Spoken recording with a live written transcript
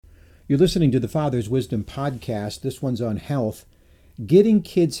You're listening to the Father's Wisdom podcast. This one's on health. Getting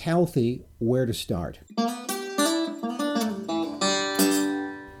kids healthy, where to start.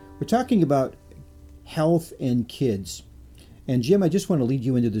 We're talking about health and kids. And Jim, I just want to lead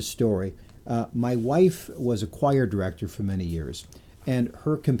you into this story. My wife was a choir director for many years, and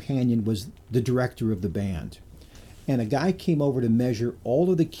her companion was the director of the band. And a guy came over to measure all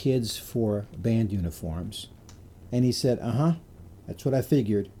of the kids for band uniforms. And he said, that's what I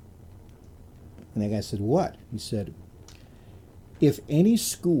figured. And the guy said, what? He said, if any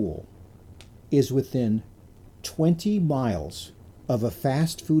school is within 20 miles of a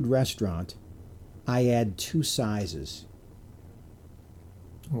fast food restaurant, I add 2 sizes.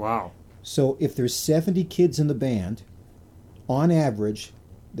 Wow. So if there's 70 kids in the band, on average,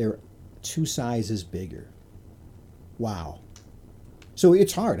 they're 2 sizes bigger. Wow. So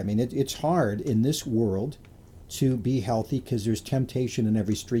it's hard. I mean, it's hard in this world to be healthy because there's temptation in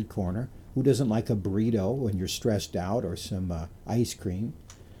every street corner. Who doesn't like a burrito when you're stressed out, or some ice cream?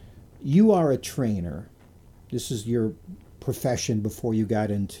 You are a trainer. This is your profession before you got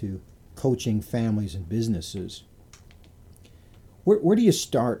into coaching families and businesses. Where do you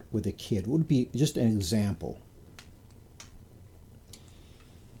start with a kid? What would be just an example?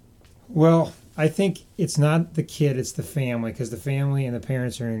 Well, I think it's not the kid, it's the family, because the family and the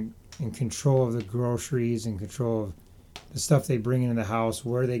parents are in control of the groceries, in control of the stuff they bring into the house,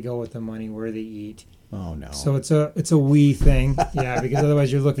 where they go with the money, where they eat. Oh, no. So it's a we thing. Yeah, because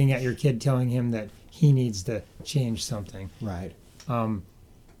otherwise you're looking at your kid telling him that he needs to change something. Right.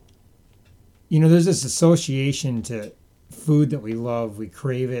 There's this association to food that we love. We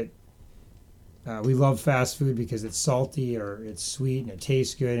crave it. We love fast food because it's salty or it's sweet and it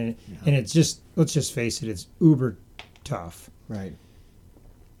tastes good. And it's just, let's just face it, it's uber tough. Right.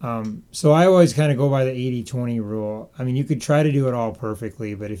 So I always kind of go by the 80-20 rule. I mean, you could try to do it all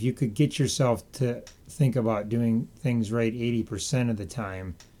perfectly, but if you could get yourself to think about doing things right 80% of the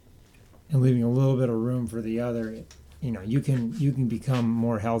time and leaving a little bit of room for the other, you can become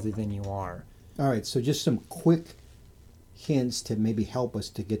more healthy than you are. All right, so just some quick hints to maybe help us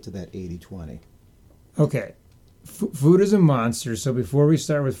to get to that 80-20. Okay. Food is a monster, so before we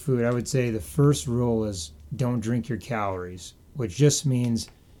start with food, I would say the first rule is don't drink your calories, which just means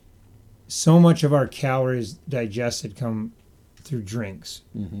so much of our calories digested come through drinks.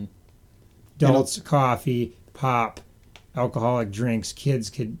 Mm-hmm. Adults, coffee, pop, alcoholic drinks. Kids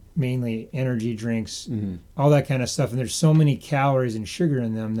could mainly energy drinks, all that kind of stuff. And there's so many calories and sugar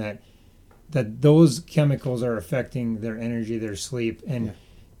in them that those chemicals are affecting their energy, their sleep. And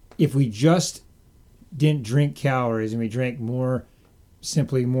if we just didn't drink calories and we drank more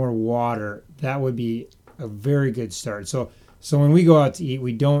water, that would be a very good start. So when we go out to eat,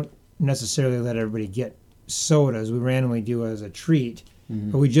 we don't necessarily let everybody get sodas. We randomly do as a treat,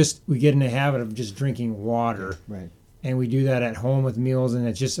 but we get in the habit of just drinking water. Right. And we do that at home with meals, and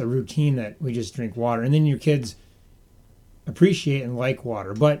it's just a routine that we just drink water. And then your kids appreciate and like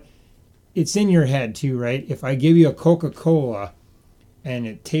water. But it's in your head too, right? If I give you a Coca-Cola and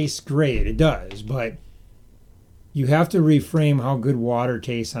it tastes great, it does, but you have to reframe how good water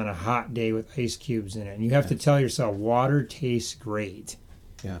tastes on a hot day with ice cubes in it. And you have to tell yourself, water tastes great.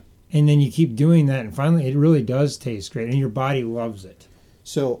 Yeah. And then you keep doing that, and finally it really does taste great, and your body loves it.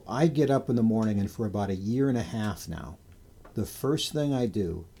 So I get up in the morning, and for about 1.5 years now, the first thing I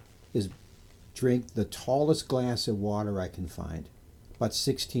do is drink the tallest glass of water I can find, about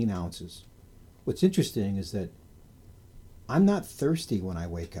 16 ounces. What's interesting is that I'm not thirsty when I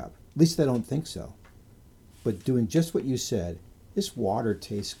wake up. At least I don't think so. But doing just what you said, this water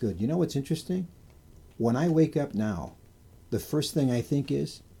tastes good. You know what's interesting? When I wake up now, the first thing I think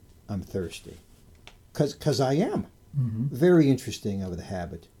is, I'm thirsty. Because I am. Mm-hmm. Very interesting of the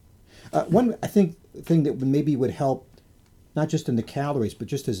habit. One, I think, thing that maybe would help, not just in the calories, but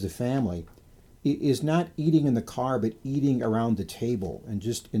just as the family, is not eating in the car, but eating around the table.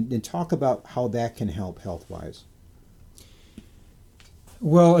 And talk about how that can help health-wise.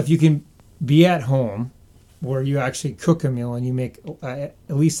 Well, if you can be at home where you actually cook a meal and you make at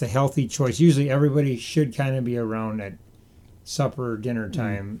least a healthy choice. Usually everybody should kind of be around at supper or dinner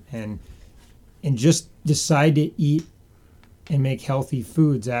time and just decide to eat and make healthy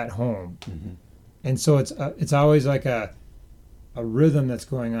foods at home. Mm-hmm. And so it's always like a rhythm that's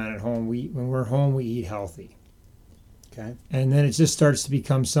going on at home. When we're home, we eat healthy. Okay. And then it just starts to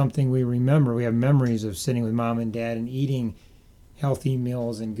become something we remember. We have memories of sitting with mom and dad and eating healthy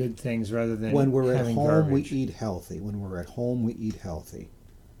meals and good things rather than when we're at home, garbage. we eat healthy. When we're at home, we eat healthy.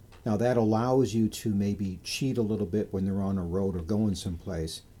 Now that allows you to maybe cheat a little bit when they're on a road or going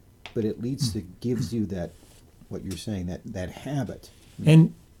someplace, but it leads to gives you that, what you're saying, that habit.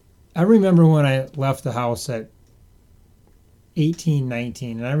 And I remember when I left the house at 18,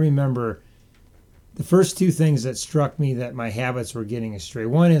 19, and I remember the first two things that struck me that my habits were getting astray.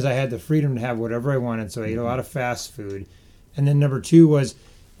 One is I had the freedom to have whatever I wanted, so I ate a lot of fast food. And then number two was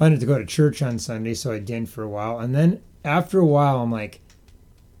I wanted to go to church on Sunday, so I didn't for a while. And then after a while, I'm like,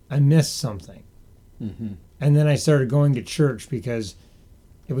 I missed something. Mm-hmm. And then I started going to church because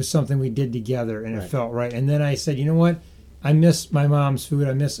it was something we did together, and it felt right. And then I said, you know what? I miss my mom's food.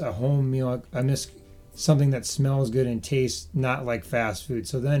 I miss a home meal. I miss something that smells good and tastes not like fast food.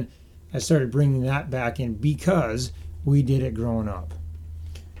 So then I started bringing that back in because we did it growing up.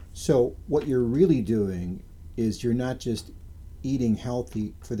 So what you're really doing is you're not just eating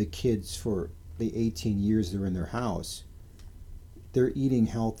healthy for the kids for the 18 years they're in their house. They're eating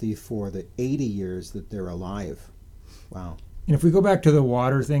healthy for the 80 years that they're alive. Wow. And if we go back to the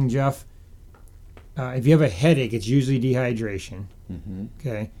water thing, Jeff, if you have a headache, it's usually dehydration. Mm-hmm.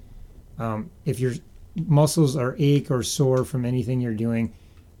 Okay. If your muscles are ache or sore from anything you're doing,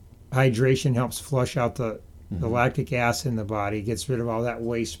 hydration helps flush out the lactic acid in the body, gets rid of all that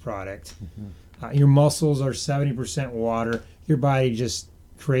waste product. Mm-hmm. Your muscles are 70% water. Your body just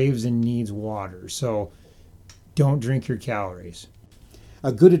craves and needs water. So don't drink your calories.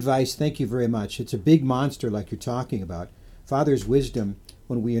 Good advice. Thank you very much. It's a big monster like you're talking about. Father's Wisdom,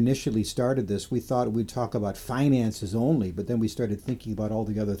 when we initially started this, we thought we'd talk about finances only, but then we started thinking about all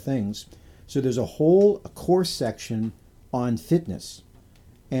the other things. So there's a course section on fitness.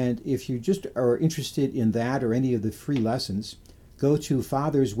 And if you just are interested in that or any of the free lessons, go to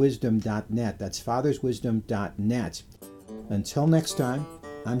fatherswisdom.net. That's fatherswisdom.net. Until next time,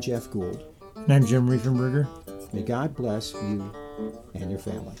 I'm Jeff Gould. And I'm Jim Riefenberger. May God bless you and your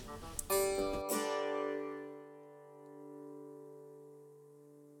family.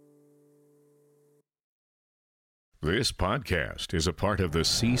 This podcast is a part of the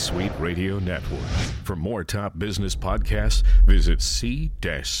C-Suite Radio Network. For more top business podcasts, visit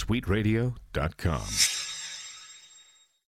c-suiteradio.com.